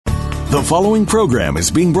The following program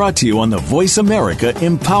is being brought to you on the Voice America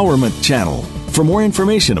Empowerment Channel. For more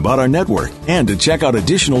information about our network and to check out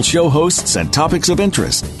additional show hosts and topics of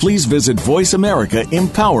interest, please visit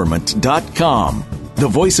voiceamericaempowerment.com. The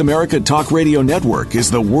Voice America Talk Radio Network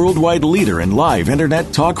is the worldwide leader in live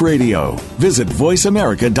Internet talk radio. Visit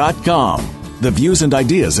voiceamerica.com. The views and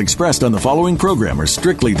ideas expressed on the following program are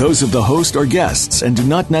strictly those of the host or guests and do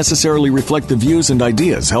not necessarily reflect the views and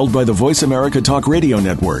ideas held by the Voice America Talk Radio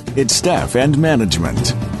Network, its staff, and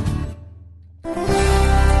management.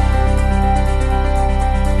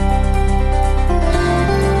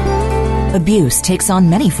 Abuse takes on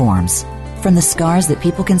many forms, from the scars that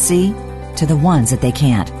people can see to the ones that they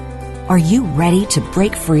can't. Are you ready to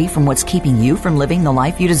break free from what's keeping you from living the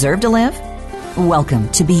life you deserve to live? Welcome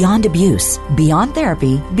to Beyond Abuse, Beyond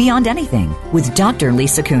Therapy, Beyond Anything with Dr.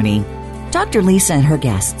 Lisa Cooney. Dr. Lisa and her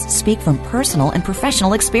guests speak from personal and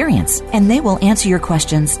professional experience, and they will answer your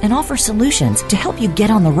questions and offer solutions to help you get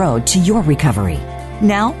on the road to your recovery.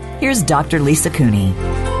 Now, here's Dr. Lisa Cooney.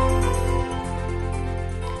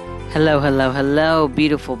 Hello, hello, hello,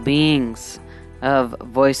 beautiful beings of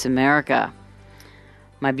Voice America.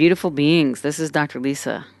 My beautiful beings, this is Dr.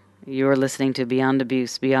 Lisa. You're listening to Beyond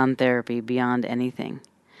Abuse, Beyond Therapy, Beyond Anything.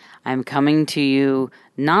 I'm coming to you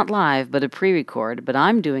not live, but a pre-record, but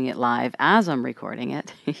I'm doing it live as I'm recording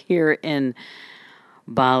it here in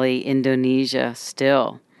Bali, Indonesia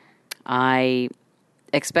still. I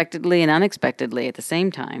expectedly and unexpectedly at the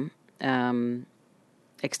same time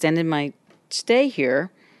extended my stay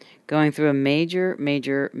here, going through a major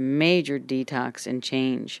detox and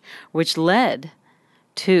change, which led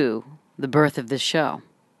to the birth of this show.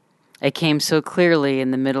 It came so clearly in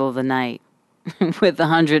the middle of the night with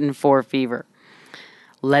 104 fever.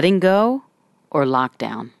 Letting go or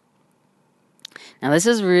lockdown? Now, this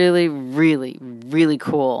is really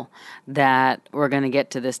cool that we're going to get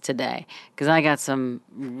to this today, because I got some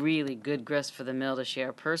really good grist for the mill to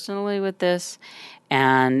share personally with this,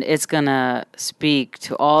 and it's going to speak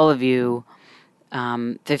to all of you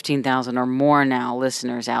 15,000 or more now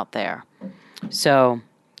listeners out there. So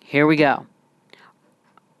here we go.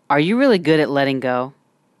 Are you really good at letting go?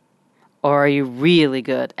 Or are you really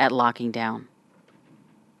good at locking down?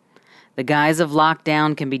 The guise of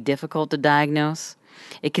lockdown can be difficult to diagnose.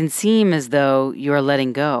 It can seem as though you are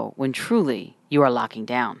letting go when truly you are locking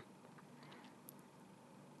down.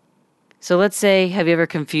 So let's say, have you ever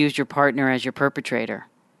confused your partner as your perpetrator,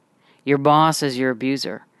 your boss as your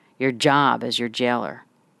abuser, your job as your jailer?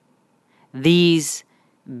 These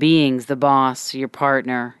beings, the boss, your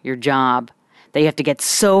partner, your job, that you have to get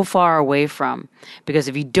so far away from. Because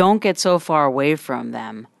if you don't get so far away from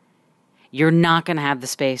them, you're not going to have the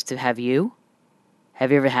space to have you.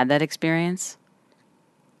 Have you ever had that experience?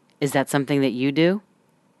 Is that something that you do?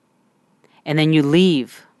 And then you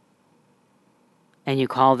leave. And you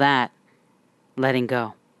call that letting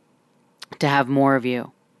go. To have more of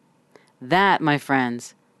you. That, my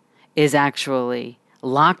friends, is actually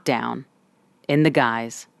lockdown in the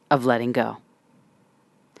guise of letting go.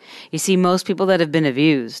 You see, most people that have been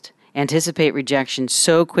abused anticipate rejection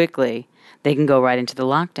so quickly they can go right into the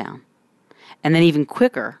lockdown. And then even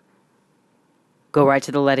quicker, go right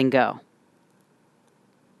to the letting go.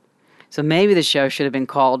 So maybe the show should have been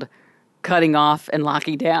called Cutting Off and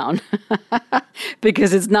Locking Down,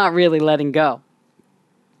 because it's not really letting go.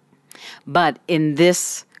 But in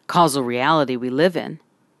this causal reality we live in,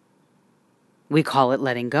 we call it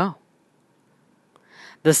letting go.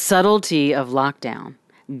 The subtlety of lockdown,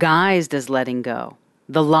 guised as letting go,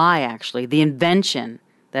 the lie actually, the invention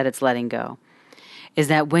that it's letting go, is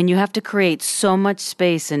that when you have to create so much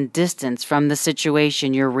space and distance from the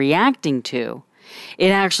situation you're reacting to,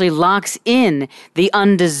 it actually locks in the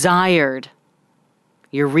undesired,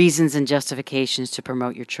 your reasons and justifications to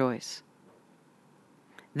promote your choice.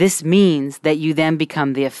 This means that you then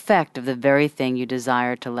become the effect of the very thing you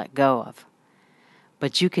desire to let go of.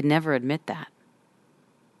 But you could never admit that.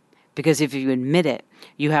 Because if you admit it,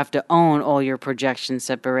 you have to own all your projections,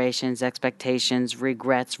 separations, expectations,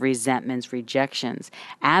 regrets, resentments, rejections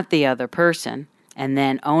at the other person, and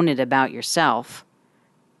then own it about yourself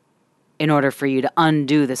in order for you to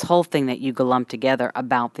undo this whole thing that you lumped together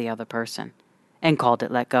about the other person and called it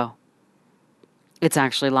let go. It's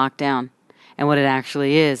actually locked down. And what it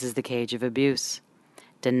actually is the cage of abuse.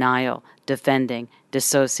 Denial, defending,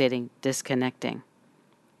 dissociating, disconnecting.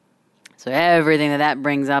 So everything that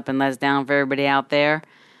brings up and lets down for everybody out there,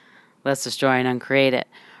 let's destroy and uncreate it.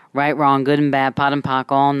 Right, wrong, good and bad, pot and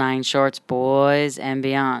pock, all 9 shorts, boys and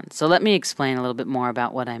beyond. So let me explain a little bit more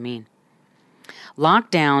about what I mean.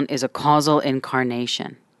 Lockdown is a causal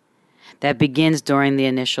incarnation that begins during the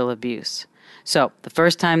initial abuse. So, the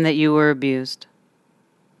first time that you were abused,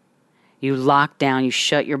 you locked down, you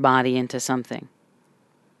shut your body into something.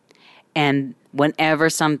 And whenever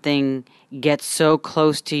something gets so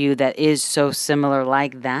close to you that is so similar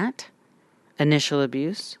like that, initial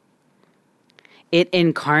abuse, it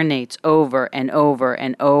incarnates over and over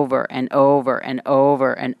and over and over and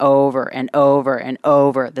over and over and over and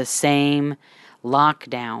over the same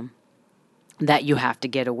lockdown that you have to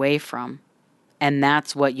get away from. And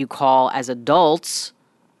that's what you call, as adults,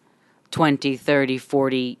 20, 30,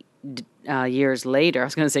 40 years later. I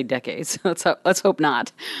was going to say decades. Let's hope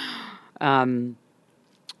not.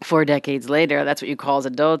 4 decades later, that's what you call as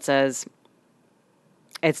adults as,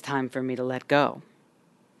 it's time for me to let go.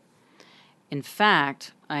 In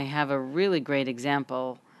fact, I have a really great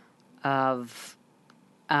example of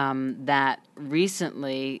that.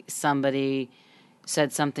 Recently, somebody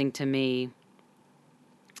said something to me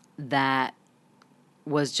that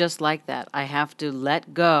was just like that. I have to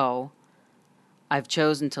let go. I've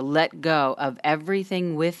chosen to let go of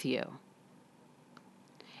everything with you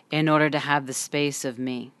in order to have the space of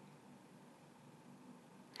me.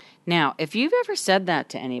 Now, if you've ever said that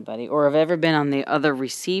to anybody or have ever been on the other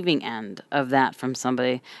receiving end of that from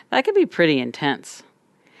somebody, that could be pretty intense.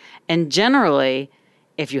 And generally,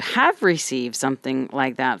 if you have received something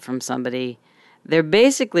like that from somebody, they're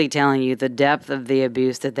basically telling you the depth of the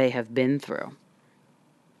abuse that they have been through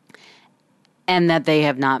and that they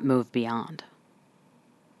have not moved beyond.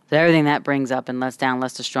 So everything that brings up and lets down,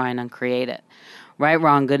 lets destroy, and uncreate it. Right,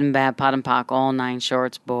 wrong, good and bad, pot and pock, all 9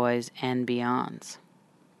 shorts, boys, and beyonds.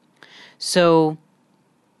 So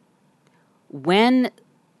when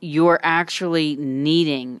you're actually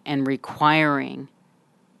needing and requiring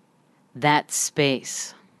that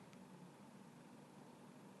space,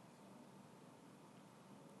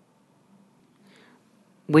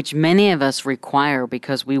 which many of us require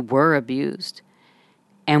because we were abused,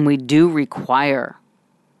 and we do require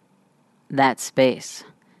that space.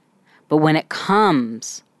 But when it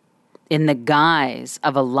comes in the guise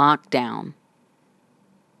of a lockdown,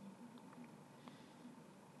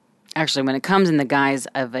 actually, when it comes in the guise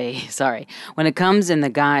of when it comes in the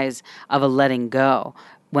guise of a letting go,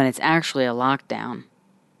 when it's actually a lockdown,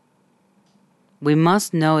 we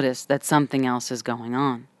must notice that something else is going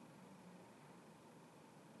on.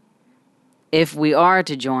 If we are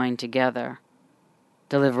to join together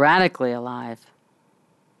to live radically alive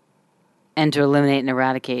and to eliminate and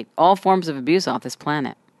eradicate all forms of abuse off this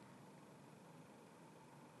planet,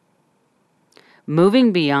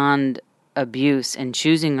 moving beyond abuse and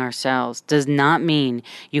choosing ourselves does not mean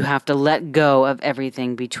you have to let go of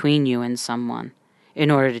everything between you and someone in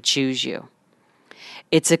order to choose you.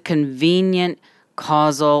 It's a convenient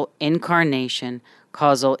causal incarnation,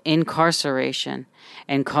 causal incarceration,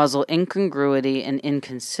 and causal incongruity and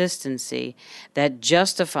inconsistency that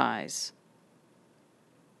justifies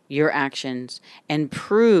your actions and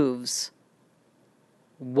proves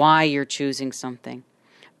why you're choosing something.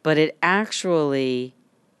 But it actually,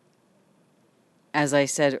 as I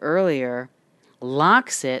said earlier,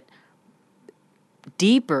 locks it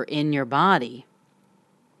deeper in your body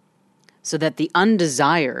so that the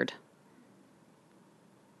undesired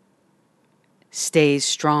stays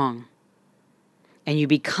strong and you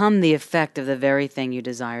become the effect of the very thing you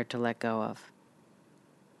desire to let go of.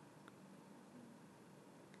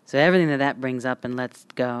 So everything that brings up and lets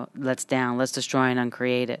go, lets down, lets destroy and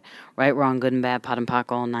uncreate it. Right, wrong, good and bad, pot and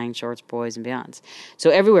pock, all 9 shorts, boys and beyonds.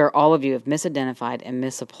 So everywhere, all of you have misidentified and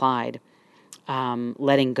misapplied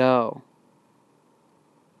letting go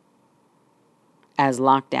as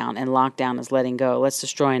lockdown, and lockdown as letting go. Let's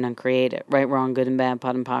destroy and uncreate it. Right, wrong, good and bad,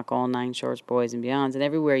 pot and pock, all 9 shorts, boys and beyonds. And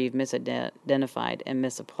everywhere you've misidentified and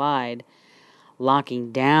misapplied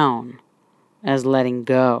locking down as letting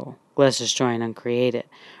go. Let's destroy and uncreate it.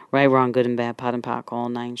 Right, wrong, good and bad, pot and pock, all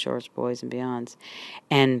 9 shorts, boys and beyonds.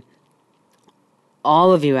 And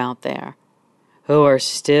all of you out there who are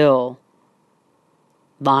still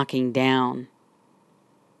locking down,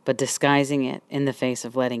 but disguising it in the face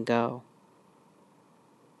of letting go,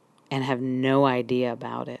 and have no idea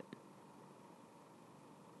about it.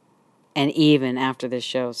 And even after this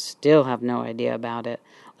show, still have no idea about it.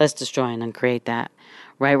 Let's destroy and uncreate that.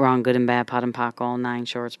 Right, wrong, good and bad, pot and pock, all 9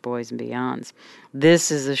 shorts, boys and beyonds.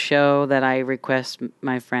 This is a show that I request,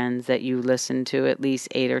 my friends, that you listen to at least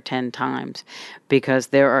 8 or 10 times, because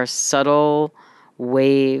there are subtle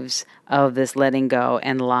waves of this letting go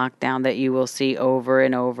and lockdown that you will see over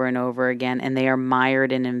and over and over again, and they are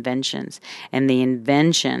mired in inventions. And the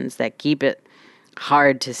inventions that keep it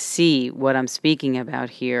hard to see what I'm speaking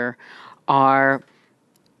about here are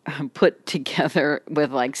put together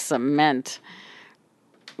with like cement,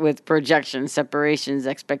 with projections, separations,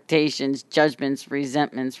 expectations, judgments,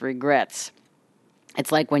 resentments, regrets.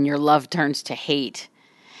 It's like when your love turns to hate,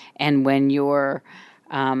 and when your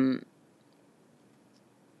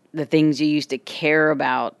the things you used to care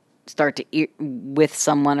about start to with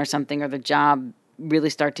someone or something, or the job really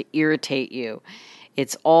start to irritate you.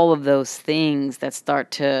 It's all of those things that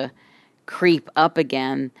start to creep up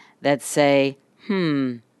again that say,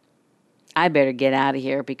 I better get out of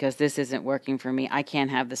here because this isn't working for me. I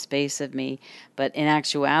can't have the space of me. But in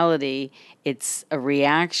actuality, it's a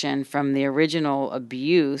reaction from the original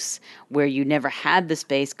abuse where you never had the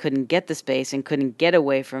space, couldn't get the space, and couldn't get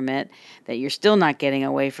away from it, that you're still not getting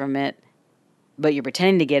away from it, but you're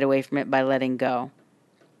pretending to get away from it by letting go.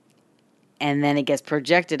 And then it gets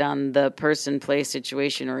projected on the person, place,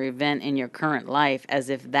 situation, or event in your current life as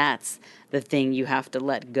if that's the thing you have to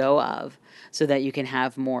let go of so that you can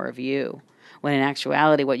have more of you. When in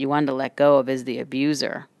actuality, what you want to let go of is the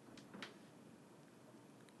abuser,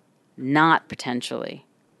 not potentially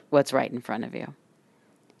what's right in front of you.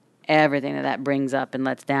 Everything that brings up and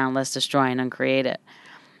lets down, lets destroy and uncreate it.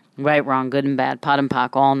 Right, wrong, good and bad, pot and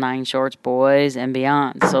pock, all 9 shorts, boys, and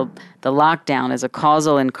beyond. So the lockdown is a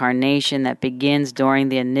causal incarnation that begins during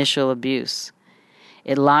the initial abuse.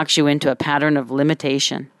 It locks you into a pattern of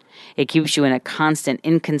limitation. It keeps you in a constant,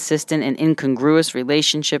 inconsistent, and incongruous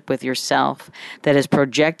relationship with yourself that is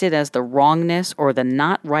projected as the wrongness or the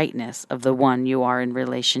not rightness of the one you are in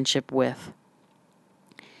relationship with.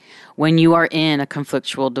 When you are in a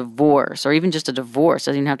conflictual divorce, or even just a divorce,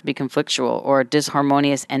 doesn't even have to be conflictual, or a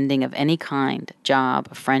disharmonious ending of any kind, job,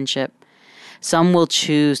 a friendship, some will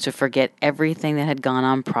choose to forget everything that had gone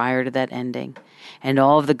on prior to that ending and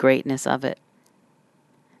all of the greatness of it.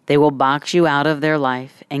 They will box you out of their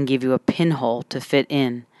life and give you a pinhole to fit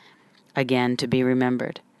in, again to be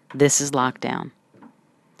remembered. This is lockdown.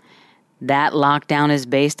 That lockdown is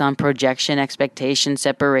based on projection, expectation,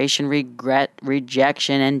 separation, regret,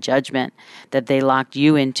 rejection, and judgment that they locked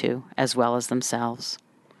you into as well as themselves.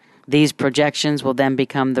 These projections will then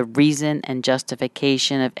become the reason and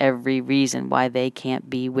justification of every reason why they can't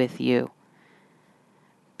be with you.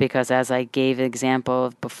 Because as I gave an example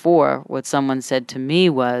of before, what someone said to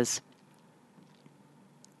me was,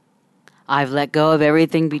 I've let go of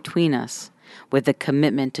everything between us with a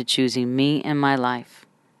commitment to choosing me and my life.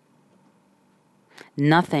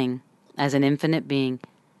 Nothing, as an infinite being,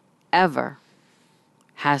 ever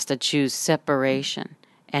has to choose separation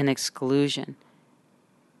and exclusion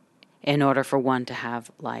in order for one to have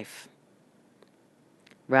life.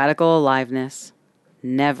 Radical aliveness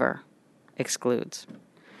never excludes.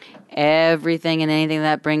 Everything and anything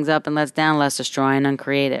that brings up and lets down, let's destroy and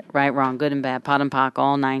uncreate it. Right, wrong, good and bad, pot and pock,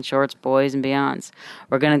 all 9 shorts, boys and beyonds.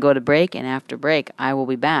 We're going to go to break, and after break, I will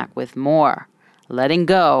be back with more Letting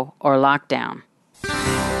Go or Lockdown.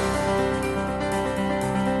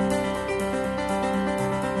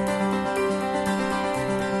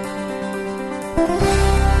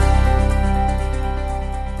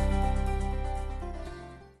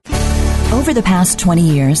 Over the past 20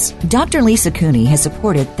 years, Dr. Lisa Cooney has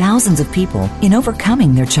supported thousands of people in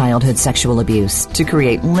overcoming their childhood sexual abuse to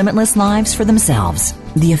create limitless lives for themselves.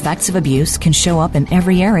 The effects of abuse can show up in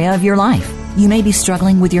every area of your life. You may be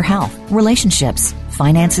struggling with your health, relationships,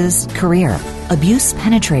 finances, career. Abuse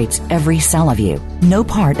penetrates every cell of you. No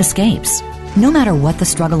part escapes. No matter what the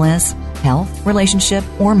struggle is, health, relationship,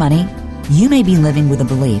 or money, you may be living with a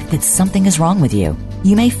belief that something is wrong with you.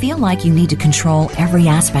 You may feel like you need to control every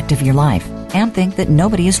aspect of your life and think that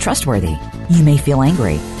nobody is trustworthy. You may feel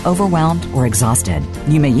angry, overwhelmed, or exhausted.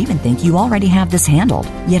 You may even think you already have this handled,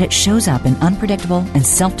 yet it shows up in unpredictable and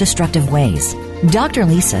self-destructive ways. Dr.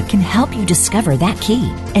 Lisa can help you discover that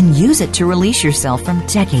key and use it to release yourself from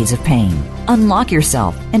decades of pain. Unlock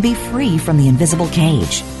yourself and be free from the invisible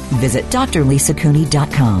cage. Visit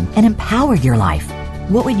drlisacooney.com and empower your life.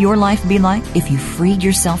 What would your life be like if you freed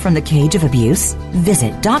yourself from the cage of abuse?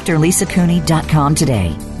 Visit drlisacooney.com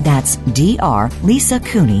today. That's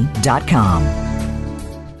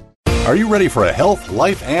drlisacooney.com. Are you ready for a health,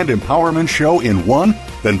 life, and empowerment show in one?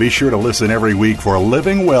 Then be sure to listen every week for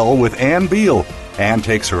Living Well with Ann Beal. Ann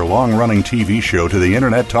takes her long-running TV show to the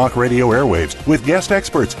Internet Talk Radio airwaves with guest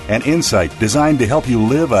experts and insight designed to help you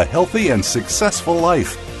live a healthy and successful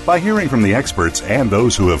life. By hearing from the experts and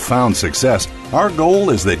those who have found success, our goal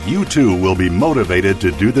is that you too will be motivated to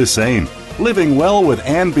do the same. Living Well with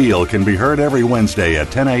Ann Beal can be heard every Wednesday at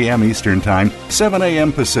 10 a.m. Eastern Time, 7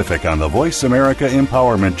 a.m. Pacific on the Voice America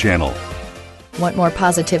Empowerment Channel. Want more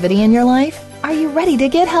positivity in your life? Are you ready to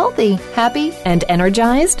get healthy, happy, and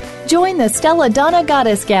energized? Join the Stella Donna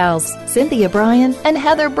Goddess Gals, Cynthia Bryan and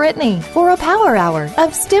Heather Brittany, for a power hour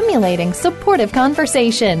of stimulating, supportive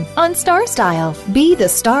conversation on Star Style. Be the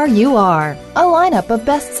star you are. A lineup of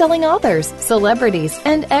best-selling authors, celebrities,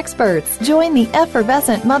 and experts join the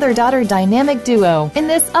effervescent mother-daughter dynamic duo in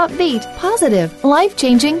this upbeat, positive,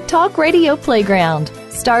 life-changing talk radio playground.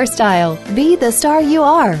 Star Style. Be the star you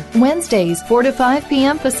are. Wednesdays, 4 to 5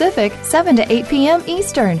 p.m. Pacific, 7 to 8 p.m.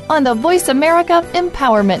 Eastern on the Voice America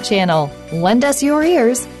Empowerment Channel. Lend us your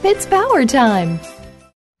ears. It's power time.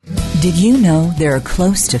 Did you know there are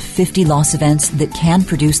close to 50 loss events that can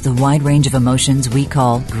produce the wide range of emotions we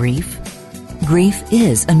call grief? Grief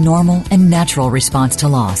is a normal and natural response to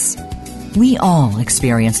loss. We all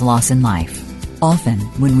experience loss in life. Often,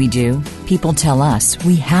 when we do, people tell us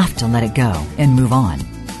we have to let it go and move on.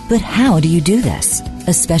 But how do you do this,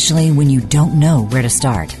 especially when you don't know where to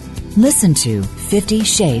start? Listen to 50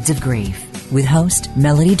 Shades of Grief with host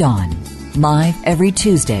Melody Dawn, live every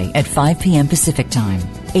Tuesday at 5 p.m. Pacific Time,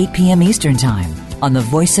 8 p.m. Eastern Time on the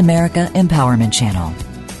Voice America Empowerment Channel.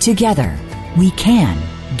 Together, we can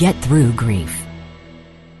get through grief.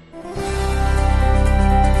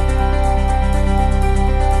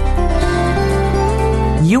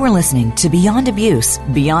 You are listening to Beyond Abuse,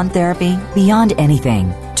 Beyond Therapy, Beyond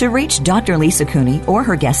Anything. To reach Dr. Lisa Cooney or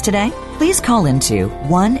her guest today, please call into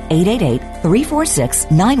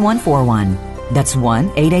 1-888-346-9141. That's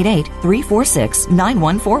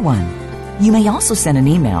 1-888-346-9141. You may also send an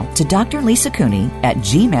email to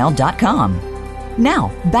drlisacooney@gmail.com.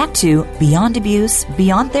 Now, back to Beyond Abuse,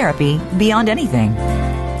 Beyond Therapy, Beyond Anything.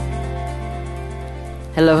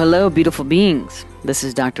 Hello, hello, beautiful beings. This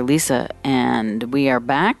is Dr. Lisa, and we are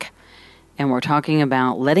back, and we're talking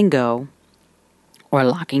about letting go or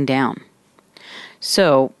locking down.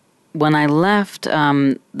 So, when I left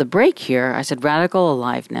the break here, I said radical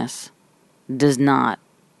aliveness does not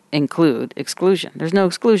include exclusion. There's no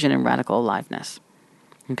exclusion in radical aliveness.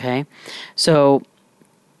 Okay? So,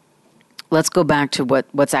 let's go back to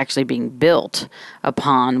what's actually being built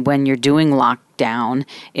upon when you're doing lockdown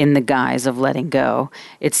in the guise of letting go.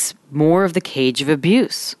 It's more of the cage of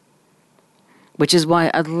abuse, which is why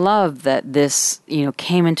I love that this,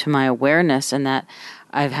 came into my awareness, and that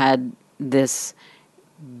I've had this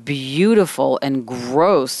beautiful and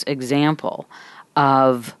gross example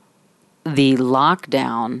of the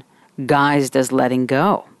lockdown guised as letting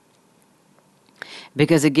go,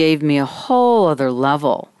 because it gave me a whole other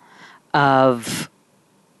level of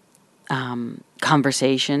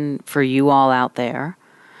conversation for you all out there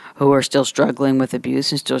who are still struggling with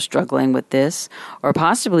abuse and still struggling with this, or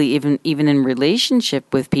possibly even in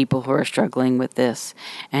relationship with people who are struggling with this,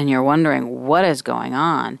 and you're wondering what is going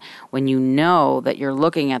on when you know that you're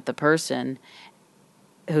looking at the person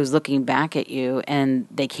who's looking back at you and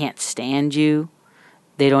they can't stand you.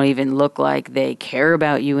 They don't even look like they care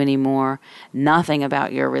about you anymore. Nothing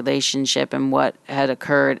about your relationship and what had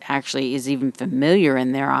occurred actually is even familiar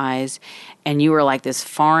in their eyes. And you are like this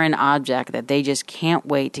foreign object that they just can't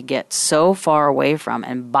wait to get so far away from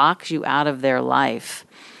and box you out of their life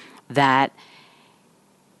that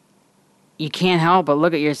you can't help but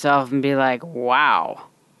look at yourself and be like, wow,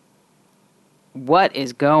 what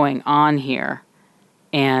is going on here?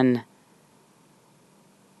 And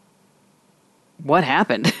what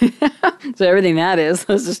happened? So everything that is,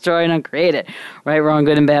 let's destroy and uncreate it. Right, wrong,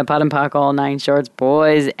 good and bad, pot and pock, all nine shorts,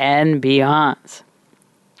 boys and beyonds.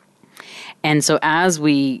 And so as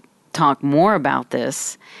we talk more about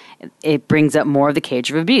this, it brings up more of the cage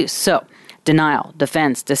of abuse. So denial,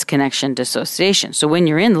 defense, disconnection, dissociation. So when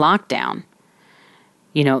you're in lockdown,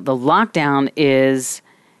 the lockdown is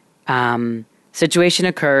situation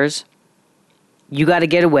occurs, you got to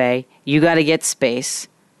get away, you got to get space.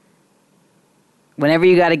 Whenever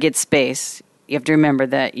you got to get space, you have to remember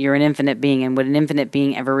that you're an infinite being, and would an infinite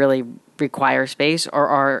being ever really require space,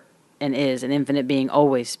 or is an infinite being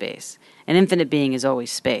always space? An infinite being is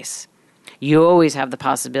always space. You always have the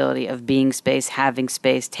possibility of being space, having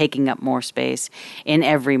space, taking up more space in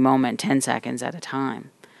every moment, 10 seconds at a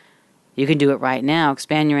time. You can do it right now.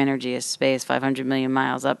 Expand your energy as space, 500 million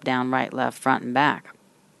miles up, down, right, left, front, and back.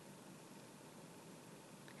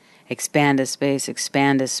 Expand as space,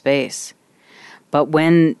 expand as space. But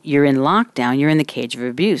when you're in lockdown, you're in the cage of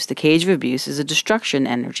abuse. The cage of abuse is a destruction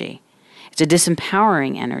energy. It's a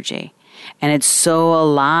disempowering energy. And it's so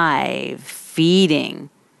alive, feeding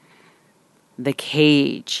the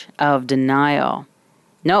cage of denial.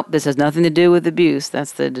 Nope, this has nothing to do with abuse.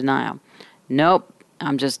 That's the denial. Nope,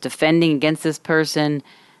 I'm just defending against this person,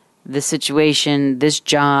 this situation, this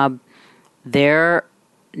job. They're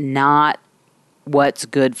not what's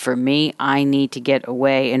good for me. I need to get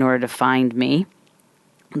away in order to find me.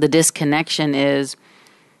 The disconnection is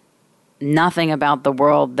nothing about the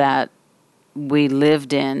world that we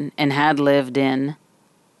lived in and had lived in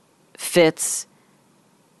fits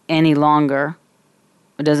any longer.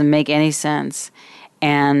 It doesn't make any sense.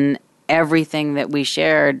 And everything that we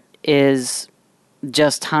shared is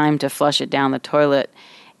just time to flush it down the toilet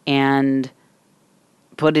and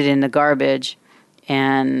put it in the garbage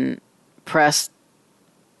and press,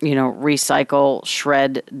 recycle,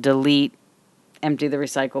 shred, delete, empty the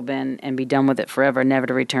recycle bin, and be done with it forever, never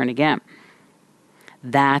to return again.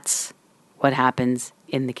 That's what happens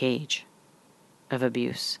in the cage of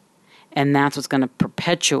abuse. And that's what's going to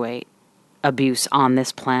perpetuate abuse on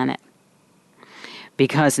this planet.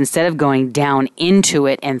 Because instead of going down into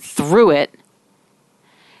it and through it,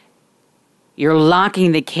 you're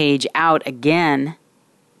locking the cage out again,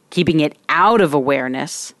 keeping it out of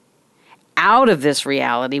awareness, out of this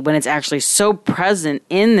reality when it's actually so present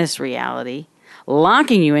in this reality,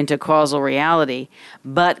 locking you into causal reality,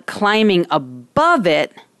 but climbing above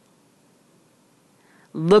it,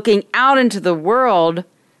 looking out into the world,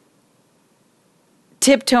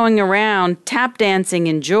 tiptoeing around, tap dancing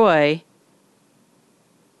in joy,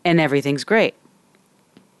 and everything's great.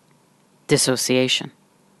 Dissociation.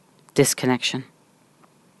 Disconnection.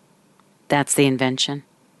 That's the invention.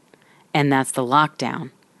 And that's the lockdown,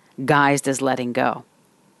 guised as letting go.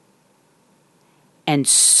 And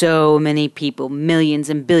so many people, millions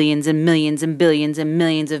and billions and millions and billions and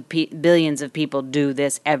millions of billions of people do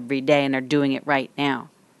this every day and are doing it right now.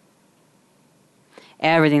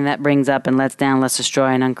 Everything that brings up and lets down, let's destroy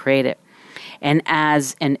and uncreate it. And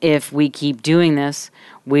as and if we keep doing this,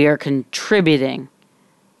 we are contributing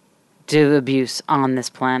to abuse on this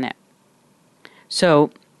planet.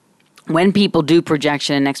 So when people do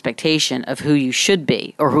projection and expectation of who you should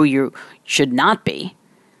be or who you should not be,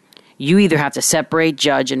 you either have to separate,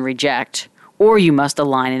 judge, and reject, or you must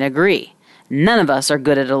align and agree. None of us are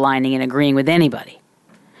good at aligning and agreeing with anybody.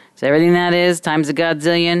 So everything that is times a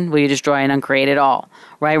godzillion, will you destroy and uncreate it all?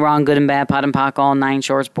 Right, wrong, good and bad, pot and pock, all nine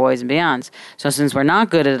shorts, boys and beyonds. So since we're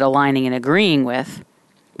not good at aligning and agreeing with,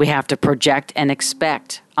 we have to project and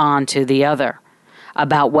expect onto the other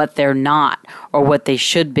about what they're not or what they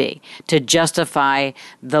should be to justify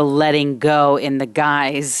the letting go in the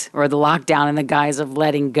guise or the lockdown in the guise of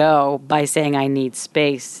letting go by saying I need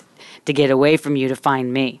space to get away from you to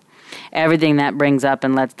find me. Everything that brings up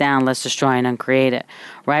and lets down, let's destroy and uncreate it.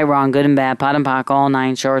 Right, wrong, good and bad, pot and pock, all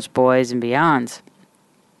nine shorts, boys and beyonds.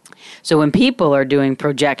 So when people are doing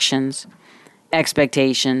projections,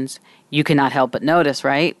 expectations, you cannot help but notice,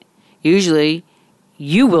 right? Usually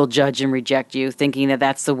you will judge and reject you, thinking that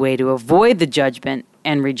that's the way to avoid the judgment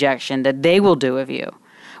and rejection that they will do of you,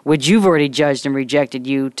 which you've already judged and rejected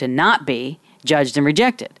you to not be judged and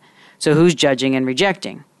rejected. So who's judging and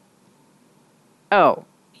rejecting? Oh,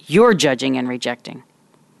 you're judging and rejecting.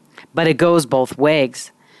 But it goes both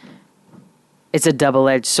ways. It's a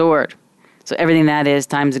double-edged sword. So everything that is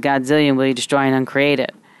times a godzillion, will you destroy and uncreate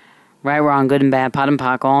it? Right, wrong, good and bad, pot and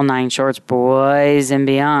pock, all nine shorts, boys and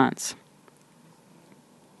beyonds.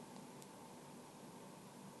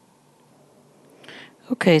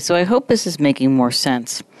 Okay, so I hope this is making more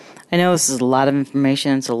sense. I know this is a lot of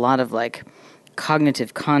information. It's a lot of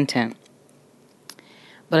cognitive content.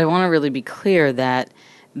 But I want to really be clear that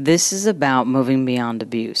this is about moving beyond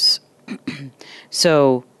abuse.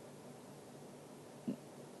 So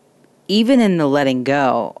even in the letting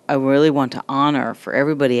go, I really want to honor for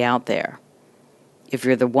everybody out there, if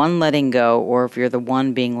you're the one letting go or if you're the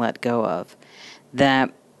one being let go of,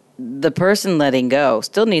 that the person letting go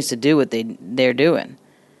still needs to do what they're doing.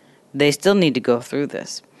 They still need to go through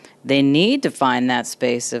this. They need to find that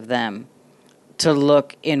space of them to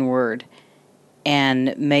look inward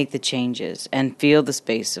and make the changes and feel the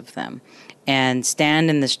space of them and stand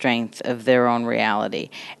in the strength of their own reality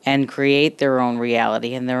and create their own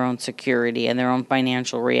reality and their own security and their own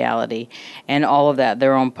financial reality and all of that,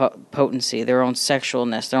 their own potency, their own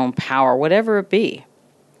sexualness, their own power, whatever it be.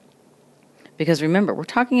 Because remember, we're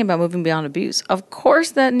talking about moving beyond abuse. Of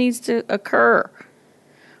course that needs to occur,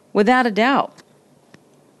 without a doubt.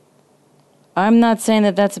 I'm not saying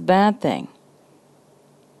that that's a bad thing.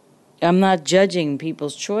 I'm not judging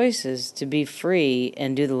people's choices to be free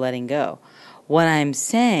and do the letting go. What I'm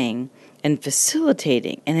saying and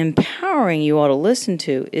facilitating and empowering you all to listen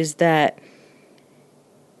to is that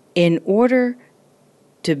in order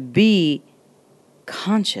to be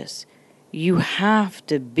conscious, you have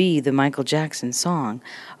to be the Michael Jackson song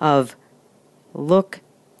of look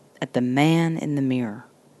at the man in the mirror.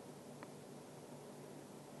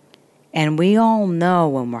 And we all know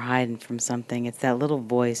when we're hiding from something. It's that little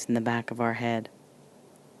voice in the back of our head.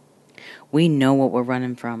 We know what we're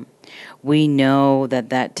running from. We know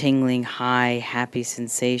that tingling, high, happy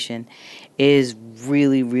sensation is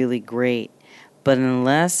really, really great. But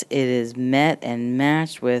unless it is met and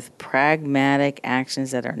matched with pragmatic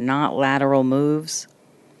actions that are not lateral moves,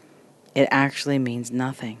 it actually means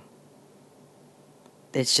nothing.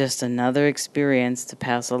 It's just another experience to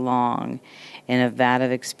pass along in a vat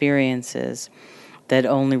of experiences that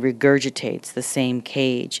only regurgitates the same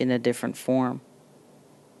cage in a different form.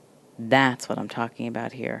 That's what I'm talking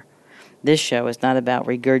about here. This show is not about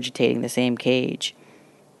regurgitating the same cage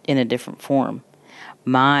in a different form.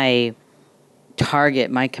 My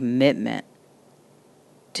target, my commitment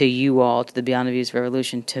to you all, to the Beyond Abuse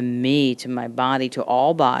Revolution, to me, to my body, to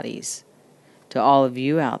all bodies, to all of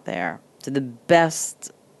you out there, to the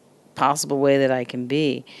best possible way that I can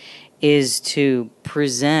be, is to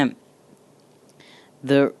present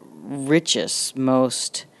the richest,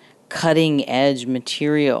 most cutting-edge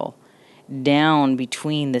material down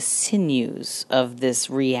between the sinews of this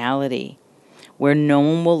reality, where no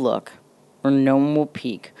one will look, or no one will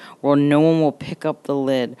peek, or no one will pick up the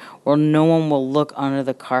lid, or no one will look under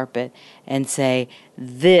the carpet and say,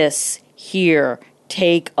 this here,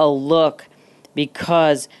 take a look,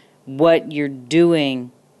 because what you're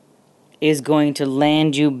doing is going to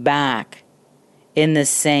land you back in the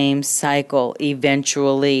same cycle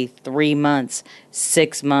eventually 3 months,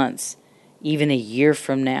 6 months, even a year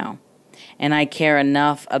from now. And I care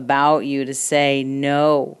enough about you to say,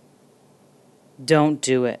 no, don't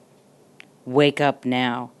do it. Wake up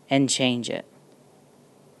now and change it.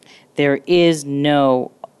 There is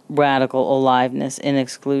no radical aliveness in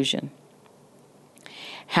exclusion.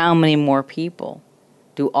 How many more people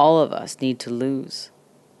do all of us need to lose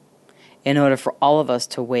in order for all of us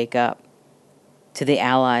to wake up to the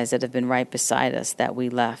allies that have been right beside us that we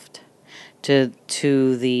left,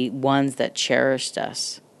 to the ones that cherished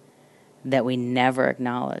us that we never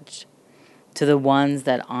acknowledged, to the ones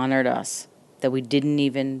that honored us that we didn't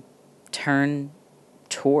even turn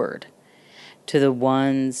toward, to the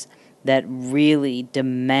ones that really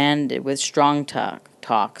demanded with strong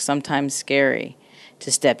talk, sometimes scary,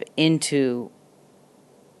 to step into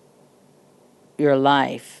your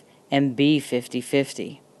life and be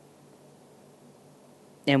 50-50.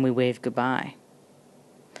 And we wave goodbye.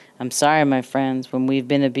 I'm sorry, my friends, when we've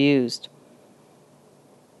been abused,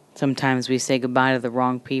 sometimes we say goodbye to the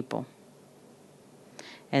wrong people.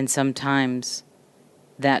 And sometimes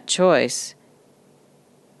that choice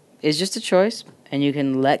is just a choice, and you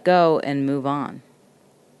can let go and move on.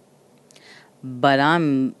 But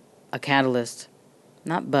I'm a catalyst,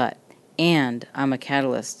 and I'm a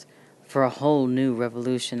catalyst for a whole new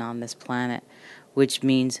revolution on this planet, which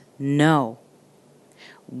means no.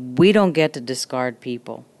 We don't get to discard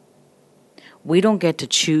people. We don't get to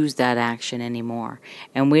choose that action anymore.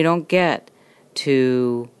 And we don't get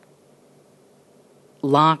to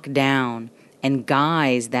lock down and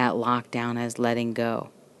guise that lockdown as letting go.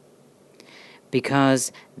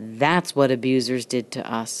 Because that's what abusers did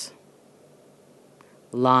to us.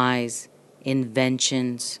 Lies,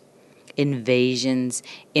 inventions, invasions,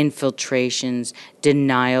 infiltrations,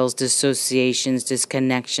 denials, dissociations,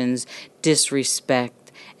 disconnections,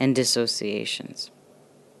 disrespect, and dissociations.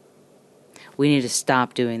 We need to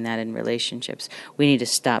stop doing that in relationships. We need to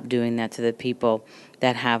stop doing that to the people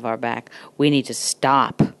that have our back. We need to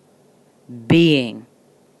stop being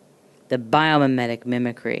the biomimetic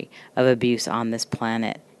mimicry of abuse on this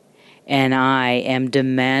planet. And I am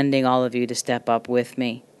demanding all of you to step up with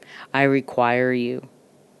me. I require you.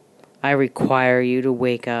 I require you to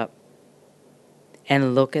wake up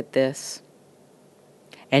and look at this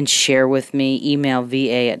and share with me. Email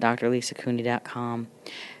va@drlisacooney.com.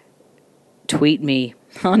 Tweet me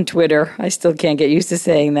on Twitter. I still can't get used to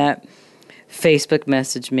saying that. Facebook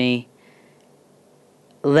message me.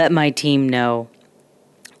 Let my team know.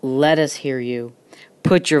 Let us hear you.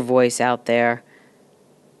 Put your voice out there.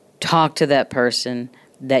 Talk to that person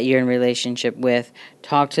that you're in relationship with.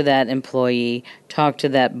 Talk to that employee. Talk to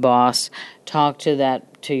that boss. Talk to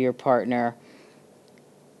your partner,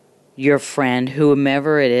 your friend,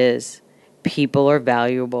 whomever it is. People are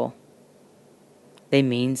valuable. They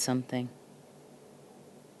mean something.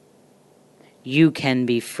 You can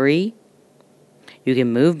be free. You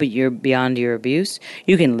can move beyond your abuse.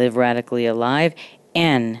 You can live radically alive.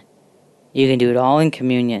 And you can do it all in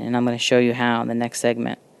communion. And I'm going to show you how in the next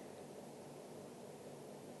segment.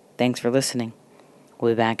 Thanks for listening.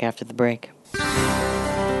 We'll be back after the break.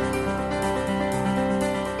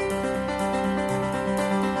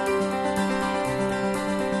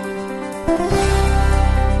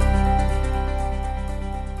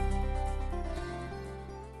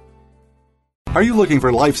 Are you looking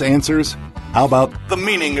for life's answers? How about the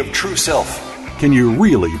meaning of true self? Can you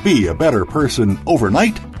really be a better person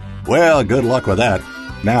overnight? Well, good luck with that.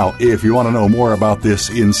 Now, if you want to know more about this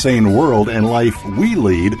insane world and life we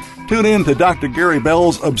lead, tune in to Dr. Gary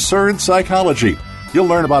Bell's Absurd Psychology. You'll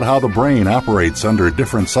learn about how the brain operates under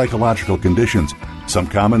different psychological conditions. Some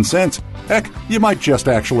common sense. Heck, you might just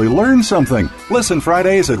actually learn something. Listen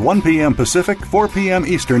Fridays at 1 p.m. Pacific, 4 p.m.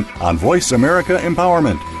 Eastern on Voice America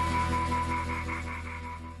Empowerment.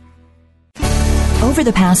 Over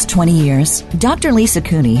the past 20 years, Dr. Lisa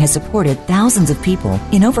Cooney has supported thousands of people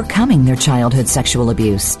in overcoming their childhood sexual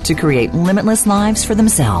abuse to create limitless lives for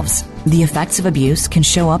themselves. The effects of abuse can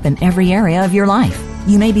show up in every area of your life.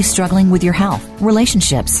 You may be struggling with your health,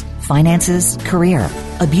 relationships, finances, career.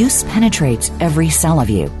 Abuse penetrates every cell of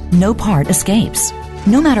you. No part escapes.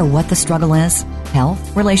 No matter what the struggle is,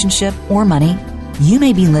 health, relationship, or money, you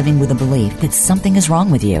may be living with a belief that something is wrong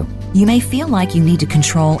with you. You may feel like you need to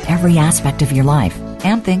control every aspect of your life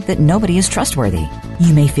and think that nobody is trustworthy.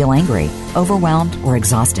 You may feel angry, overwhelmed, or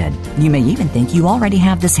exhausted. You may even think you already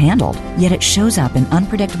have this handled, yet it shows up in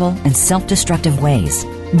unpredictable and self-destructive ways.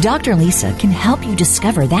 Dr. Lisa can help you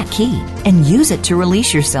discover that key and use it to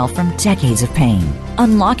release yourself from decades of pain.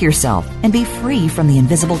 Unlock yourself and be free from the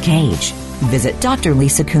invisible cage. Visit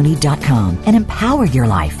drlisacooney.com and empower your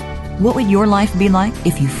life. What would your life be like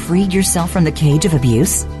if you freed yourself from the cage of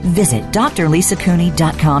abuse? Visit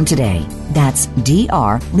drlisacooney.com today. That's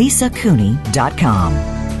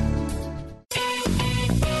drlisacooney.com.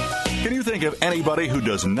 Can you think of anybody who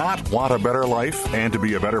does not want a better life and to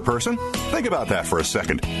be a better person? Think about that for a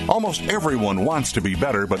second. Almost everyone wants to be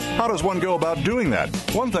better, but how does one go about doing that?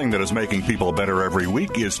 One thing that is making people better every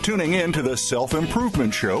week is tuning in to the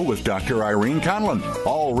Self-Improvement Show with Dr. Irene Conlon.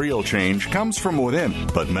 All real change comes from within,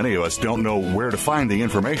 but many of us don't know where to find the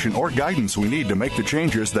information or guidance we need to make the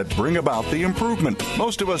changes that bring about the improvement.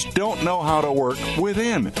 Most of us don't know how to work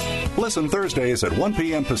within. Listen Thursdays at 1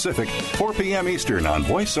 p.m. Pacific, 4 p.m. Eastern on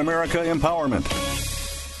Voice America Empowerment.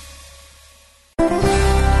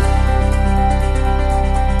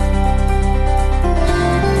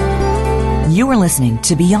 You are listening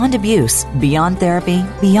to Beyond Abuse, Beyond Therapy,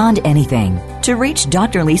 Beyond Anything. To reach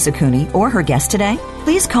Dr. Lisa Cooney or her guest today,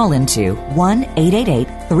 please call into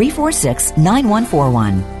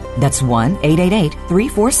 1-888-346-9141. That's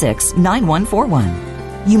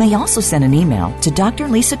 1-888-346-9141. You may also send an email to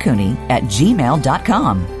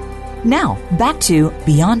drlisacooney@gmail.com. Now, back to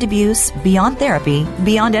Beyond Abuse, Beyond Therapy,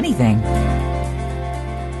 Beyond Anything.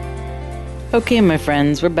 Okay, my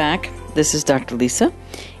friends, we're back. This is Dr. Lisa,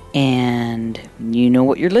 and you know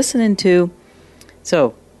what you're listening to.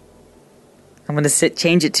 So, I'm going to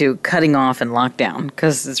change it to cutting off and lockdown,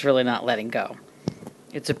 because it's really not letting go.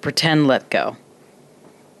 It's a pretend let go.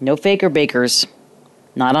 No faker bakers.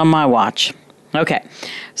 Not on my watch. Okay,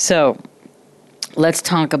 so let's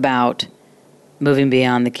talk about moving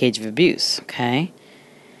beyond the cage of abuse, okay?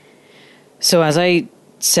 So as I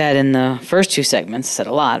said in the first two segments, I said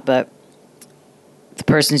a lot, but the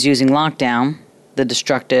person's using lockdown, the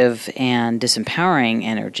destructive and disempowering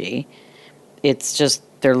energy. It's just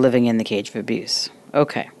they're living in the cage of abuse.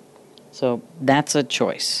 Okay, so that's a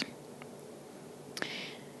choice.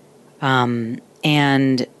 And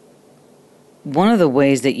one of the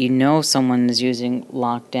ways that you know someone is using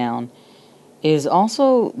lockdown is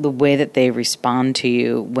also the way that they respond to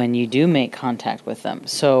you when you do make contact with them.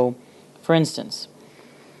 So, for instance,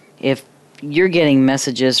 if you're getting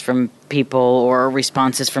messages from people or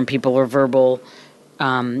responses from people or verbal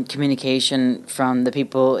communication from the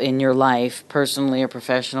people in your life, personally or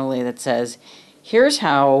professionally, that says, here's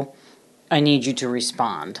how I need you to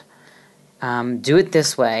respond. Do it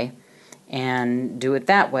this way and do it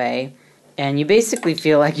that way. And you basically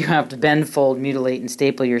feel like you have to bend, fold, mutilate, and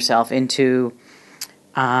staple yourself into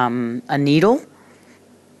a needle.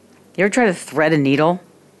 You ever try to thread a needle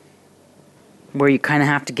where you kind of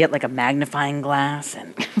have to get like a magnifying glass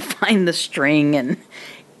and find the string and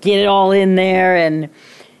get it all in there, and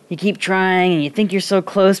you keep trying and you think you're so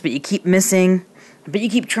close but you keep missing, but you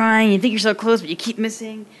keep trying and you think you're so close but you keep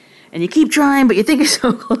missing, and you keep trying but you think you're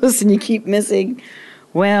so close and you keep missing?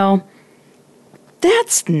 Well,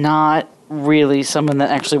 that's not really someone that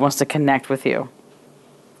actually wants to connect with you.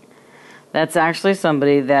 That's actually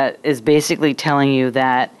somebody that is basically telling you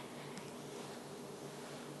that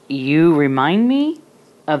you remind me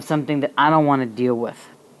of something that I don't want to deal with.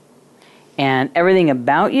 And everything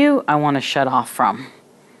about you, I want to shut off from.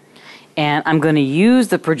 And I'm going to use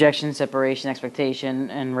the projection, separation, expectation,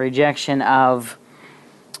 and rejection of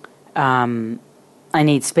I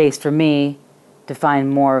need space for me to find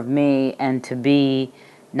more of me and to be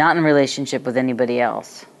not in a relationship with anybody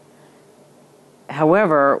else.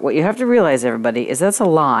 However, what you have to realize, everybody, is that's a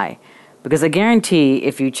lie. Because I guarantee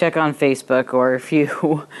if you check on Facebook or if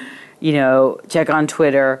you, check on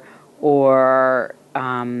Twitter or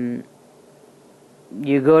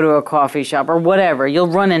you go to a coffee shop or whatever, you'll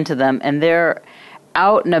run into them and they're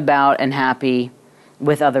out and about and happy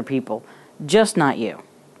with other people. Just not you.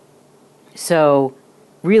 So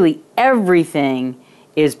really everything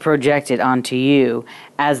is projected onto you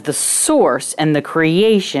as the source and the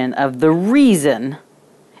creation of the reason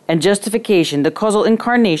and justification, the causal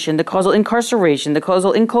incarnation, the causal incarceration, the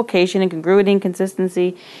causal inculcation, incongruity,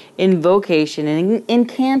 inconsistency, invocation, and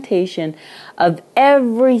incantation of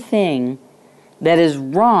everything that is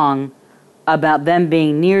wrong about them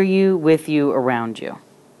being near you, with you, around you.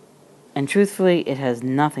 And truthfully, it has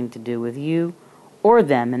nothing to do with you or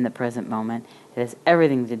them in the present moment. It has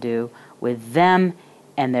everything to do with them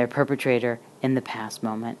and their perpetrator in the past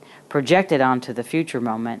moment, projected onto the future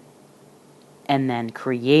moment, and then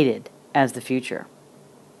created as the future.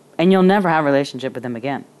 And you'll never have a relationship with them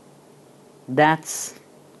again. That's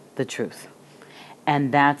the truth.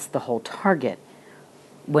 And that's the whole target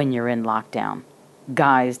when you're in lockdown,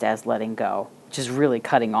 guised as letting go, which is really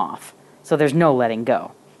cutting off. So there's no letting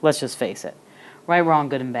go. Let's just face it. Right, wrong,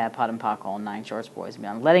 good and bad, pot and pock, all 9 shorts, boys and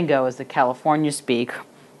beyond. Letting go is the California speak,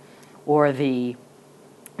 or the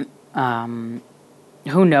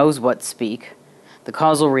who knows what speak, the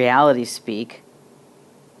causal reality speak,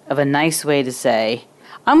 of a nice way to say,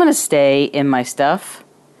 I'm going to stay in my stuff,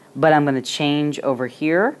 but I'm going to change over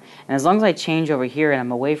here. And as long as I change over here and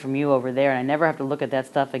I'm away from you over there and I never have to look at that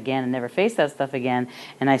stuff again and never face that stuff again,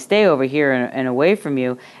 and I stay over here and away from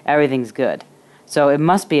you, everything's good. So it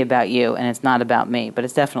must be about you, and it's not about me, but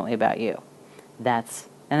it's definitely about you. That's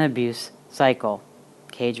an abuse cycle.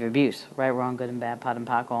 Cage of abuse. Right, wrong, good and bad, pot and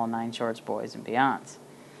pock, all 9 shorts, boys and beyonds.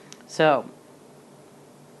 So,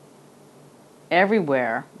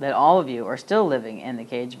 everywhere that all of you are still living in the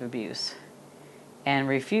cage of abuse and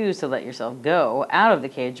refuse to let yourself go out of the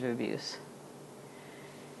cage of abuse,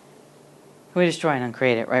 we destroy and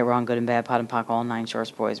uncreate it. Right, wrong, good and bad, pot and pock, all 9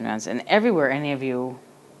 shorts, boys and beyonds. And everywhere any of you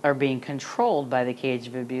are being controlled by the cage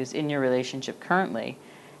of abuse in your relationship currently,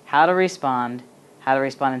 how to respond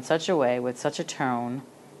in such a way, with such a tone,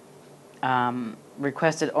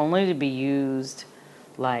 requested only to be used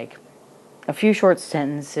like a few short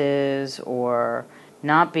sentences, or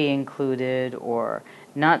not be included, or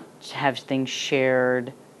not have things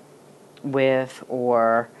shared with,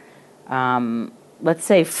 or let's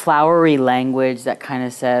say flowery language that kind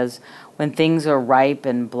of says, when things are ripe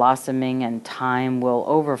and blossoming and time will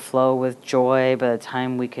overflow with joy by the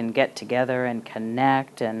time we can get together and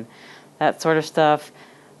connect and that sort of stuff.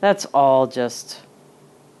 That's all just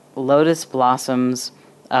lotus blossoms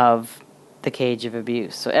of the cage of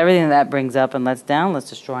abuse. So everything that brings up and lets down,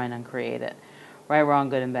 let's destroy and uncreate it. Right, wrong,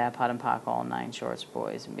 good and bad, pot and pock, all 9 shorts,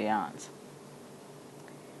 boys and beyonds.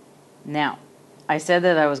 Now, I said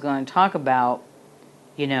that I was going to talk about,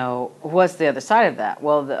 what's the other side of that?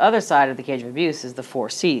 Well, the other side of the cage of abuse is the 4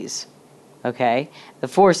 C's. Okay? The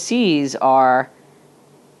 4 C's are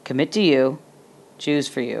commit to you, choose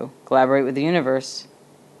for you, collaborate with the universe,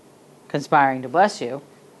 conspiring to bless you,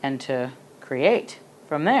 and to create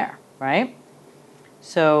from there, right?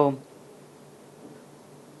 So,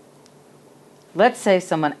 let's say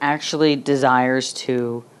someone actually desires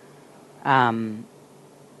to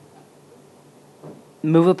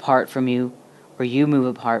move apart from you, or you move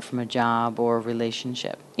apart from a job or a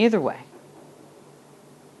relationship. Either way.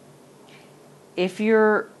 If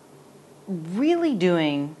you're really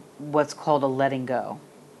doing what's called a letting go,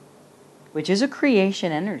 which is a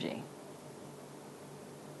creation energy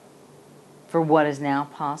for what is now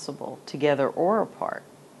possible, together or apart,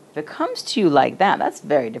 if it comes to you like that, that's a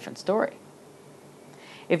very different story.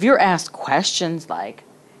 If you're asked questions like,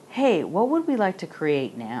 hey, what would we like to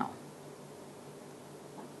create now?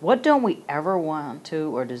 What don't we ever want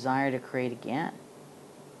to or desire to create again?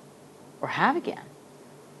 Or have again?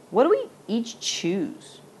 What do we each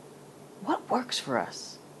choose? What works for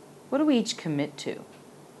us? What do we each commit to?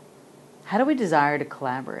 How do we desire to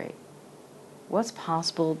collaborate? What's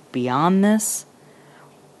possible beyond this?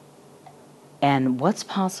 And what's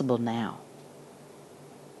possible now?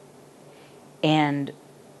 And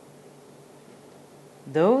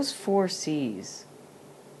those 4 C's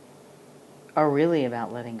are really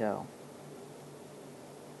about letting go.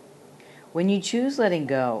 When you choose letting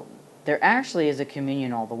go, there actually is a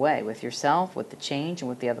communion all the way with yourself, with the change, and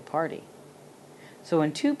with the other party. So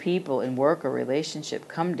when 2 people in work or relationship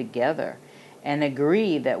come together and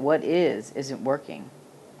agree that what isn't working,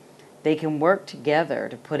 they can work together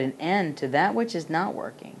to put an end to that which is not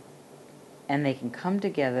working and they can come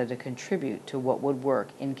together to contribute to what would work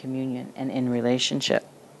in communion and in relationship,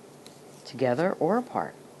 together or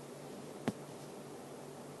apart.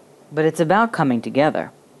 But it's about coming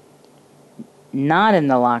together, not in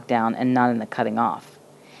the lockdown and not in the cutting off.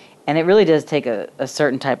 And it really does take a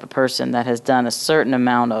certain type of person that has done a certain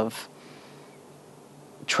amount of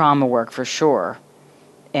trauma work for sure,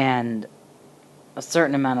 and a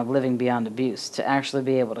certain amount of living beyond abuse to actually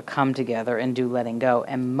be able to come together and do letting go.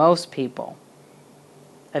 And most people,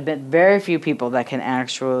 I've met very few people that can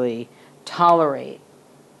actually tolerate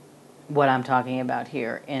what I'm talking about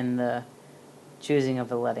here in the choosing of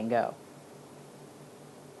the letting go.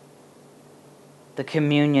 The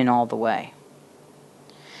communion all the way.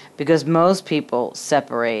 Because most people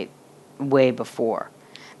separate way before.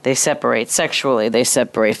 They separate sexually, they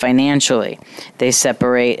separate financially, they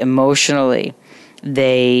separate emotionally.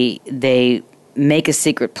 They make a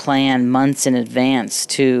secret plan months in advance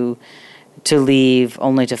to leave,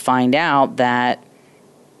 only to find out that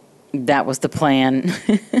was the plan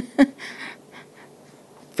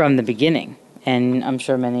from the beginning. And I'm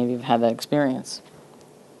sure many of you have had that experience.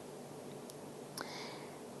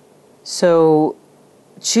 So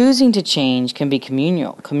choosing to change can be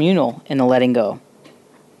communal in the letting go.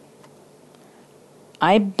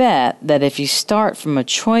 I bet that if you start from a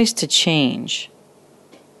choice to change,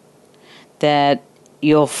 that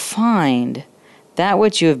you'll find that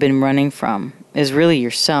which you have been running from is really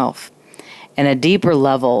yourself, and a deeper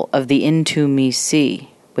level of the into me see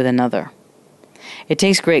with another. It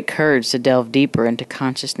takes great courage to delve deeper into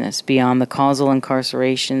consciousness beyond the causal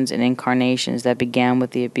incarcerations and incarnations that began with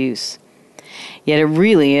the abuse. Yet it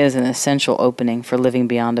really is an essential opening for living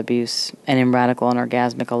beyond abuse and in radical and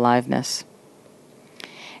orgasmic aliveness.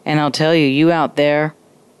 And I'll tell you, you out there,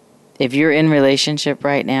 if you're in relationship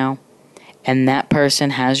right now and that person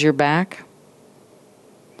has your back,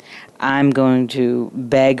 I'm going to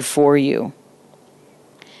beg for you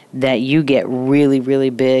that you get really, really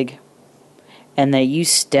big and that you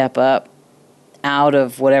step up out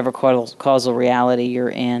of whatever causal reality you're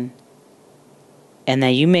in, and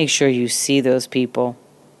that you make sure you see those people,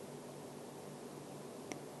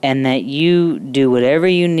 and that you do whatever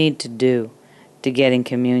you need to do to get in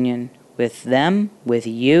communion with them, with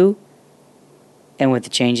you, and with the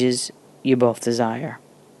changes you both desire.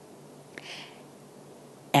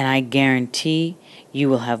 And I guarantee you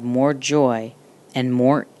will have more joy and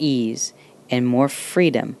more ease and more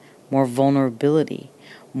freedom, more vulnerability,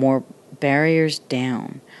 more barriers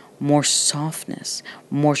down, more softness,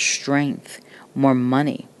 more strength, more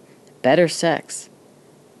money, better sex,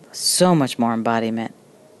 so much more embodiment,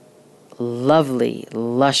 lovely,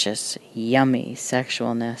 luscious, yummy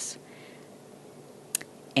sexualness,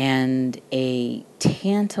 and a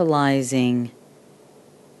tantalizing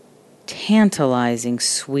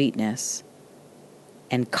sweetness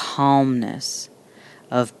and calmness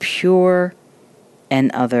of pure and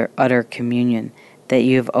utter communion that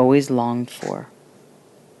you have always longed for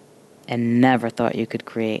and never thought you could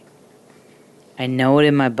create. I know it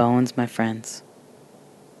in my bones, my friends.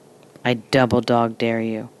 I double dog dare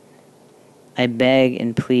you. I beg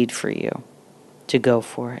and plead for you to go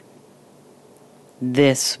for it.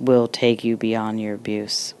 This will take you beyond your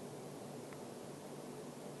abuse.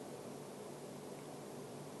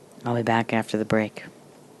 I'll be back after the break.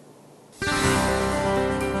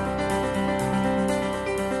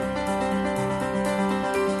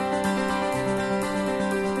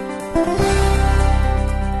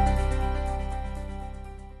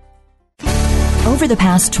 Over the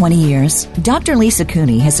past 20 years, Dr. Lisa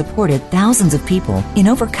Cooney has supported thousands of people in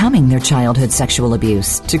overcoming their childhood sexual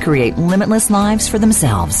abuse to create limitless lives for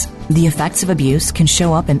themselves. The effects of abuse can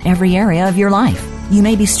show up in every area of your life. You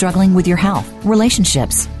may be struggling with your health,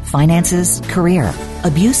 relationships, finances, career.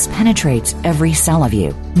 Abuse penetrates every cell of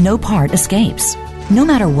you. No part escapes. No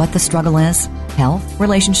matter what the struggle is, health,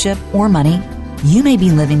 relationship, or money, you may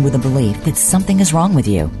be living with a belief that something is wrong with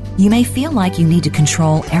you. You may feel like you need to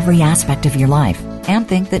control every aspect of your life and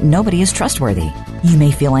think that nobody is trustworthy. You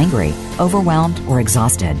may feel angry, overwhelmed, or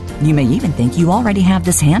exhausted. You may even think you already have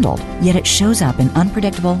this handled, yet it shows up in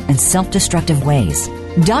unpredictable and self-destructive ways.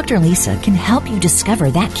 Dr. Lisa can help you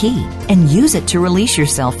discover that key and use it to release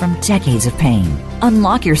yourself from decades of pain.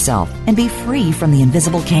 Unlock yourself and be free from the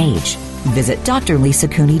invisible cage. Visit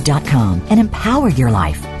drlisacooney.com and empower your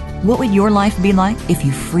life. What would your life be like if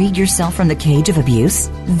you freed yourself from the cage of abuse?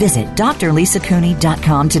 Visit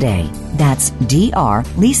drlisacooney.com today. That's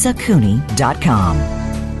drlisacooney.com.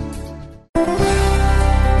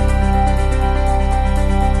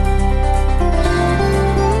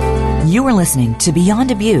 You are listening to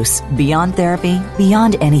Beyond Abuse, Beyond Therapy,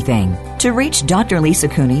 Beyond Anything. To reach Dr. Lisa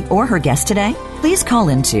Cooney or her guest today, please call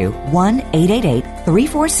into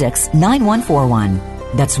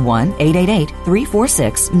 1-888-346-9141. That's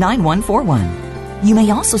 1-888-346-9141. You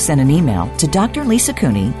may also send an email to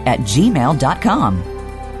drlisacooney@gmail.com.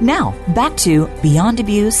 Now, back to Beyond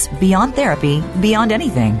Abuse, Beyond Therapy, Beyond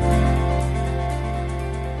Anything.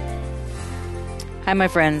 Hi, my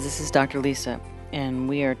friends. This is Dr. Lisa, and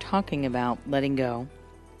we are talking about letting go,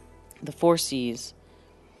 the 4 C's,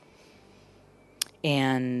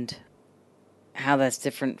 and how that's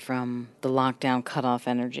different from the lockdown, cutoff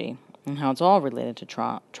energy, and how it's all related to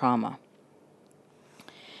trauma.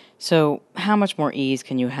 So, how much more ease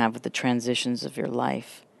can you have with the transitions of your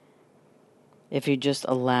life if you just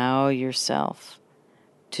allow yourself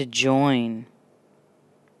to join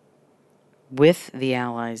with the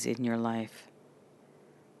allies in your life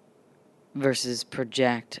versus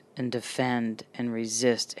project and defend and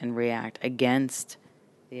resist and react against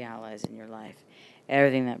the allies in your life?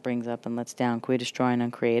 Everything that brings up and lets down, can we destroy and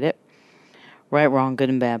uncreate it? Right, wrong, good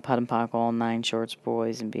and bad, pot and pock, all 9 shorts,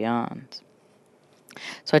 boys, and beyond.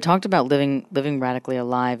 So I talked about living radically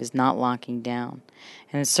alive is not locking down,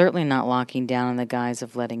 and it's certainly not locking down in the guise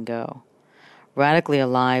of letting go. Radically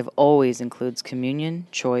alive always includes communion,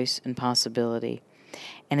 choice, and possibility,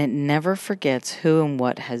 and it never forgets who and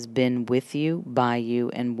what has been with you, by you,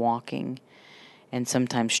 and walking, and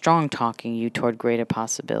sometimes strong-talking you toward greater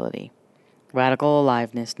possibility. Radical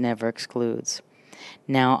aliveness never excludes.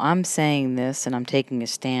 Now, I'm saying this, and I'm taking a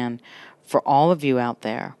stand for all of you out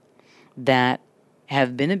there that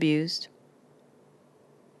have been abused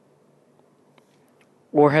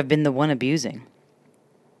or have been the one abusing,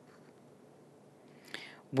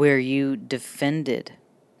 where you defended,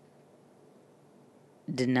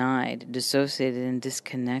 denied, dissociated, and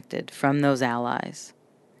disconnected from those allies,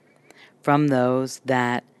 from those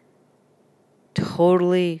that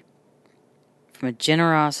totally, from a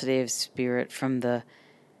generosity of spirit, from the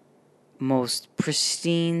most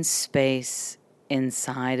pristine space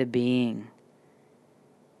inside a being,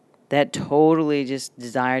 that totally just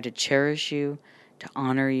desire to cherish you, to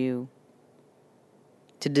honor you,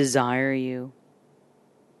 to desire you,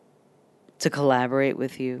 to collaborate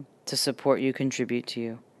with you, to support you, contribute to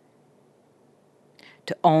you,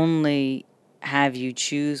 to only have you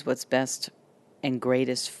choose what's best and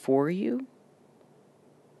greatest for you,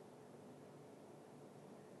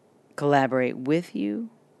 collaborate with you,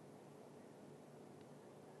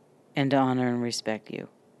 and to honor and respect you.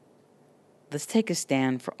 Let's take a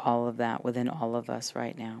stand for all of that within all of us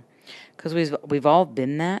right now, because we've all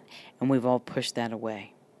been that, and we've all pushed that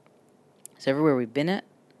away. So everywhere we've been it,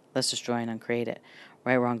 let's destroy and uncreate it.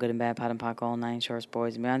 Right, wrong, good and bad, pot and pock, all 9 shorts,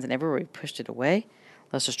 boys and beyonds, and everywhere we pushed it away,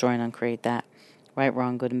 let's destroy and uncreate that. Right,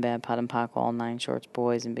 wrong, good and bad, pot and pock, all 9 shorts,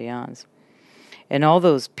 boys and beyonds. And all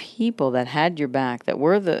those people that had your back, that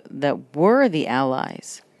were the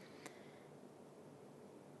allies,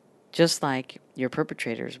 just like your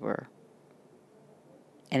perpetrators were.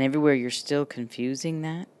 And everywhere you're still confusing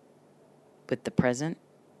that with the present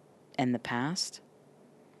and the past,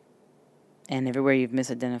 and everywhere you've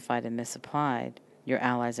misidentified and misapplied your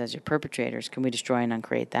allies as your perpetrators, can we destroy and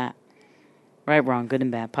uncreate that? Right, wrong, good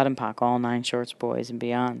and bad, pot and pock, all 9 shorts, boys and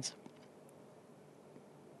beyonds.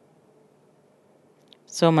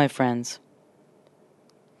 So, my friends,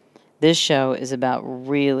 this show is about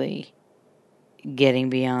really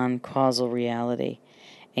getting beyond causal reality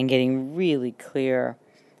and getting really clear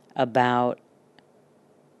about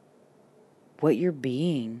what you're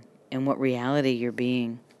being and what reality you're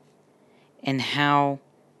being, and how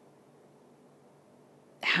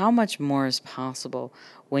much more is possible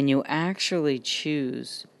when you actually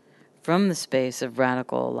choose from the space of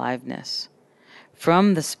radical aliveness,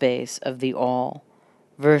 from the space of the all,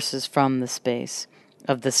 versus from the space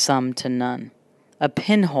of the sum to none, a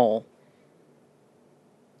pinhole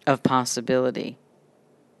of possibility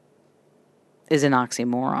is an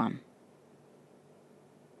oxymoron.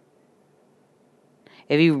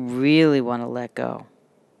 If you really want to let go,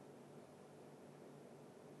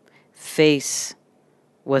 face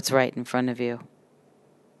what's right in front of you.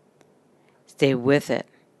 Stay with it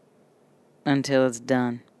until it's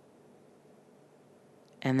done.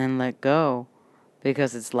 And then let go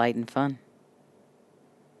because it's light and fun.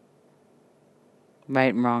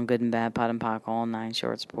 Right and wrong, good and bad, pot and pock, all 9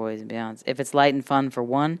 shorts, boys and beyonds. If it's light and fun for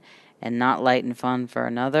one and not light and fun for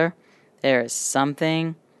another, there is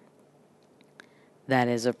something that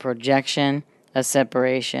is a projection, a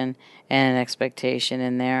separation, and an expectation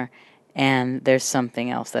in there, and there's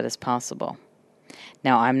something else that is possible.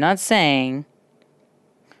 Now, I'm not saying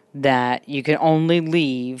that you can only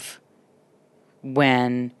leave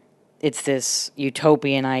when it's this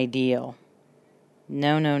utopian ideal.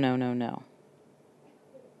 No, no, no, no, no.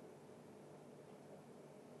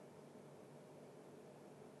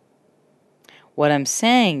 What I'm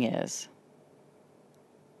saying is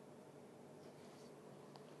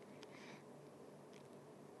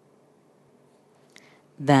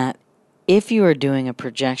that if you are doing a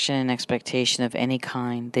projection and expectation of any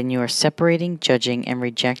kind, then you are separating, judging, and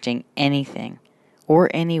rejecting anything or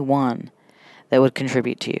anyone that would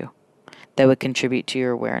contribute to you, that would contribute to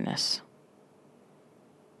your awareness.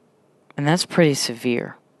 And that's pretty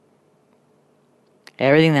severe.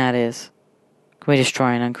 Everything that is, can we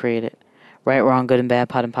destroy and uncreate it? Right, wrong, good and bad,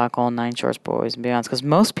 pot and pock, all 9 shorts, boys and beyonds. Because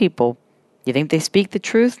most people, you think they speak the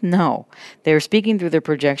truth? No. They're speaking through their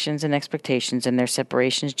projections and expectations and their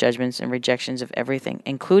separations, judgments, and rejections of everything,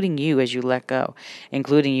 including you as you let go,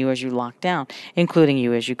 including you as you lock down, including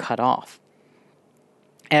you as you cut off.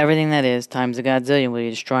 Everything that is, times a godzillion, will you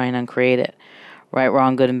destroy and uncreate it? Right,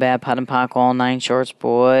 wrong, good and bad, pot and pock, all 9 shorts,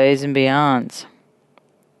 boys and beyonds.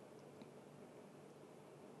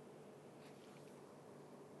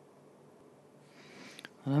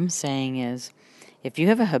 What I'm saying is, if you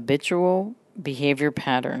have a habitual behavior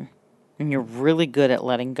pattern and you're really good at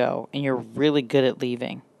letting go and you're really good at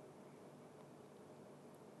leaving,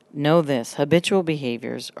 know this: habitual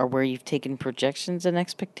behaviors are where you've taken projections and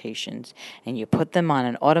expectations and you put them on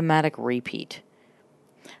an automatic repeat.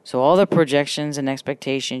 So all the projections and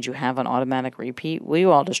expectations you have on automatic repeat, will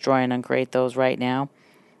you all destroy and uncreate those right now?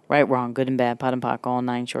 Right, wrong, good and bad, pot and pock, all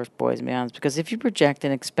 9 shorts, boys and beyonds. Because if you project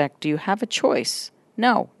and expect, do you have a choice?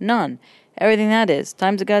 No, none. Everything that is,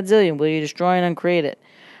 times a godzillion, will you destroy and uncreate it?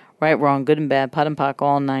 Right, wrong, good and bad, pot and pock,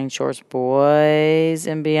 all 9 shorts, boys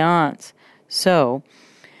and beyonds. So,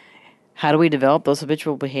 how do we develop those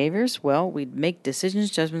habitual behaviors? Well, we make decisions,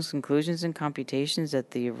 judgments, conclusions, and computations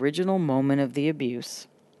at the original moment of the abuse,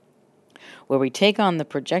 where we take on the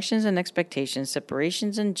projections and expectations,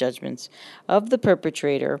 separations and judgments of the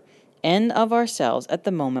perpetrator and of ourselves at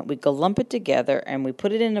the moment. We lump it together and we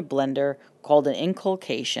put it in a blender called an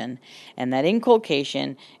inculcation, and that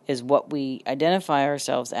inculcation is what we identify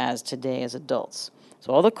ourselves as today as adults.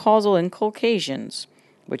 So all the causal inculcations,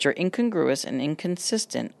 which are incongruous and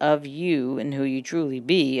inconsistent of you and who you truly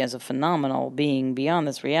be as a phenomenal being beyond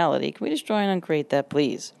this reality, can we destroy and uncreate that,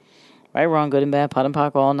 please? Right, wrong, good and bad, pot and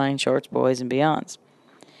pock, all 9 shorts, boys and beyonds.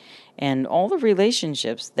 And all the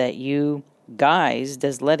relationships that you guised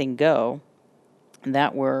as letting go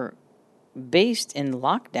that were based in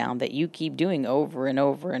lockdown that you keep doing over and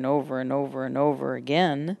over and over and over and over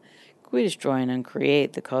again, can we destroy and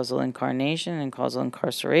uncreate the causal incarnation and causal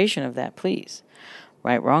incarceration of that, please?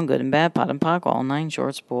 Right, wrong, good and bad, pot and pock, all 9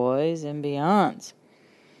 shorts, boys and beyonds.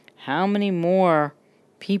 How many more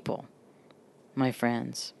people, my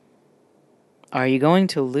friends, are you going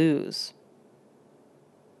to lose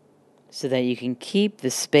so that you can keep the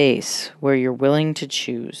space where you're willing to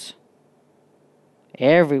choose?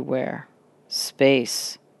 Everywhere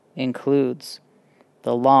space includes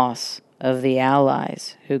the loss of the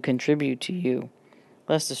allies who contribute to you.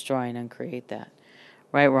 Let's destroy and uncreate that.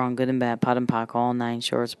 Right, wrong, good and bad, pot and pock, all 9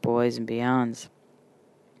 shorts, boys and beyonds.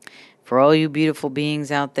 For all you beautiful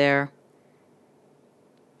beings out there,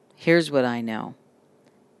 here's what I know.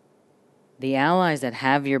 The allies that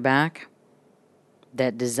have your back,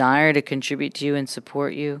 that desire to contribute to you and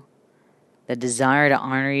support you, that desire to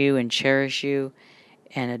honor you and cherish you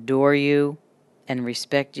and adore you and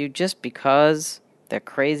respect you just because they're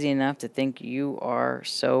crazy enough to think you are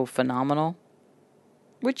so phenomenal,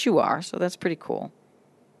 which you are, so that's pretty cool.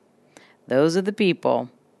 Those are the people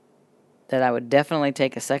that I would definitely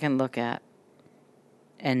take a second look at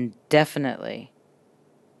and definitely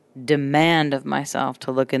demand of myself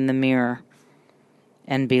to look in the mirror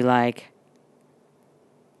and be like,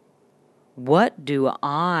 what do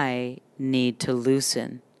I need to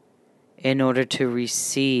loosen in order to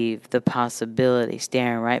receive the possibility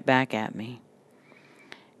staring right back at me?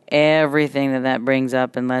 Everything that brings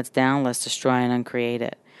up and lets down, let's destroy and uncreate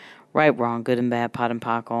it. Right, wrong, good and bad, pot and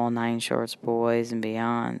pock, all 9 shorts, boys and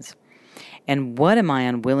beyonds. And what am I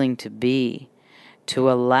unwilling to be to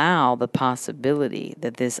allow the possibility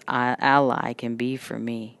that this ally can be for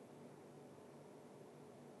me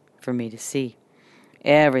to see?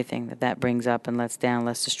 Everything that brings up and lets down,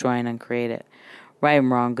 let's destroy and uncreate it. Right and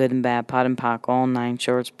wrong, good and bad, pot and pock, all 9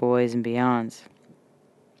 shorts, boys and beyonds.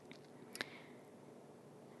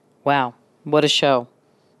 Wow, what a show.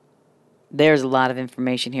 There's a lot of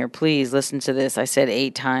information here. Please listen to this. I said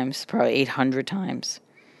 8 times, probably 800 times.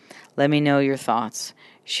 Let me know your thoughts.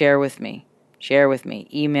 Share with me.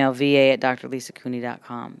 Email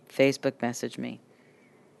va@drlisacooney.com. Facebook message me.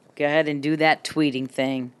 Go ahead and do that tweeting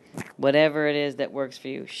thing. Whatever it is that works for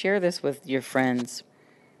you. Share this with your friends.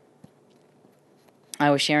 I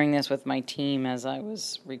was sharing this with my team as I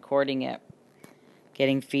was recording it,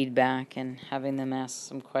 getting feedback and having them ask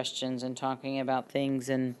some questions and talking about things,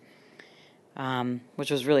 and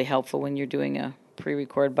which was really helpful when you're doing a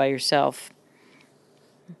pre-record by yourself.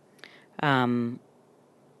 But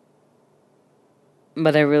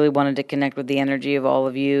I really wanted to connect with the energy of all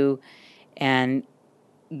of you and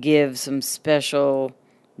give some special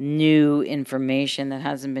new information that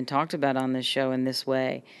hasn't been talked about on this show in this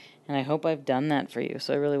way. And I hope I've done that for you.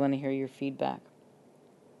 So I really want to hear your feedback.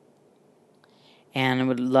 And I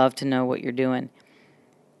would love to know what you're doing.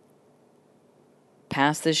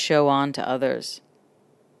 Pass this show on to others.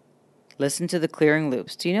 Listen to the Clearing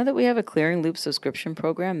Loops. Do you know that we have a Clearing Loop subscription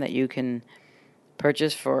program that you can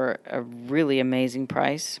purchase for a really amazing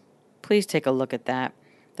price? Please take a look at that.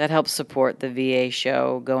 That helps support the VA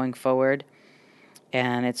show going forward.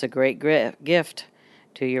 And it's a great gift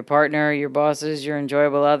to your partner, your bosses, your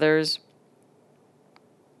enjoyable others,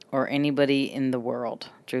 or anybody in the world,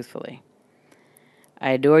 truthfully.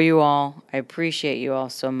 I adore you all. I appreciate you all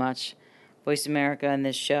so much. Voice America and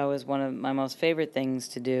this show is one of my most favorite things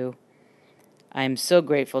to do. I am so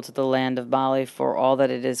grateful to the land of Bali for all that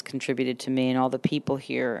it has contributed to me and all the people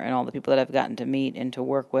here and all the people that I've gotten to meet and to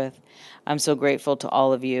work with. I'm so grateful to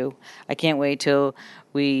all of you. I can't wait till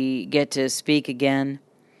we get to speak again.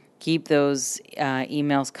 Keep those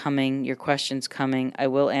emails coming, your questions coming. I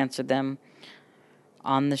will answer them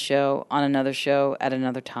on the show, on another show, at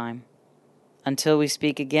another time. Until we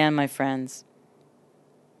speak again, my friends,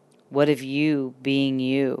 what if you, being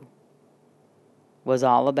you, was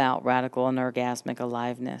all about radical and orgasmic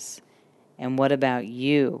aliveness? And what about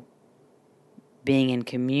you being in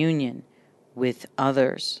communion with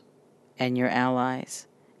others and your allies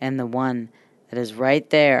and the one that is right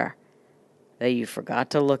there that you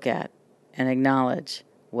forgot to look at and acknowledge?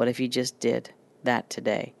 What if you just did that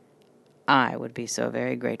today? I would be so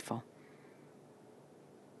very grateful.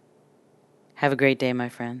 Have a great day, my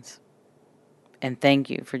friends. And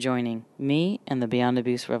thank you for joining me and the Beyond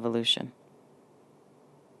Abuse Revolution.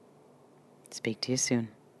 Speak to you soon.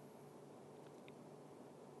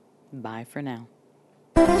 Bye for now.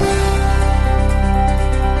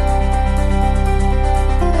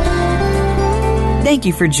 Thank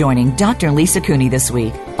you for joining Dr. Lisa Cooney this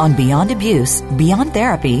week on Beyond Abuse, Beyond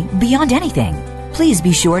Therapy, Beyond Anything. Please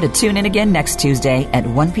be sure to tune in again next Tuesday at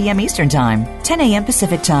 1 p.m. Eastern Time, 10 a.m.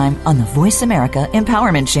 Pacific Time on the Voice America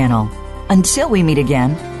Empowerment Channel. Until we meet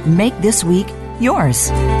again, make this week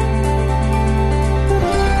yours.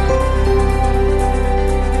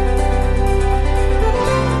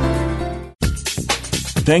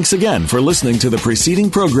 Thanks again for listening to the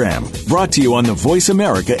preceding program brought to you on the Voice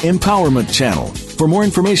America Empowerment Channel. For more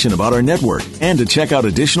information about our network and to check out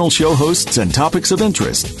additional show hosts and topics of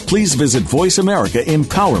interest, please visit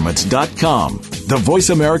voiceamericaempowerment.com. The Voice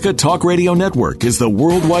America Talk Radio Network is the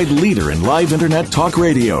worldwide leader in live Internet talk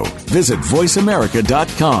radio. Visit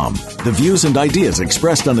voiceamerica.com. The views and ideas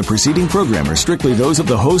expressed on the preceding program are strictly those of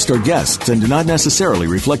the host or guests and do not necessarily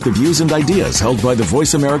reflect the views and ideas held by the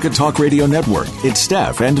Voice America Talk Radio Network, its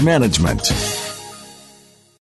staff, and management.